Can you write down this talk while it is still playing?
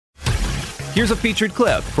Here's a featured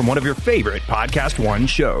clip from one of your favorite Podcast One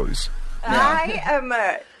shows. I am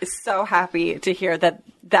so happy to hear that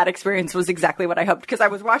experience was exactly what I hoped, because I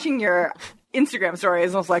was watching your Instagram stories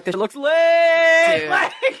and I was like, this looks lit.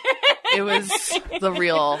 It was the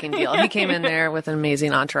real deal. He came in there with an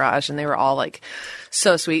amazing entourage, and they were all like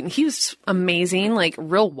so sweet. And he was amazing, like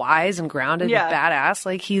real wise and grounded, and badass.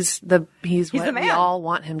 Like he's what the man we all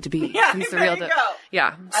want him to be. Yeah, he's the there real you deal. go.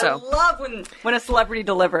 Yeah. So I love when a celebrity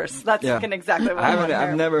delivers. That's fucking exactly what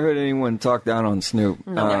I've never heard anyone talk down on Snoop.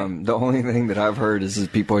 No. The only thing that I've heard is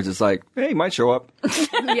people are just like, hey, he might show up.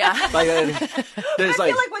 yeah. I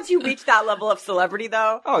feel like once you reach that level of celebrity,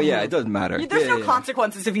 though. Oh, yeah, it doesn't matter. There's no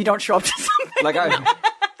consequences if you don't show up to something. Like,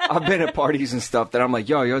 I've been at parties and stuff that I'm like,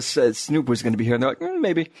 yo said Snoop was going to be here. And they're like,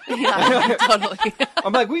 maybe. Yeah, totally.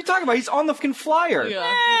 I'm like, what are you talking about? He's on the fucking flyer.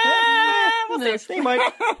 We'll see. He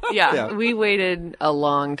might. Yeah, we waited a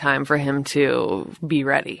long time for him to be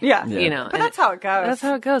ready. Yeah. You know. But that's how it goes. That's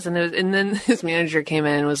how it goes. And then his manager came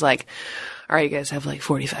in and was like, all right, you guys have like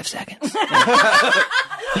 45 seconds.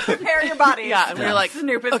 Prepare your bodies. Yeah, and we were like,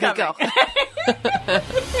 Snoop is okay, coming. go.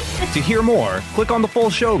 To hear more, click on the full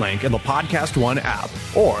show link in the Podcast One app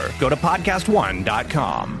or go to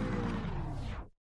podcastone.com.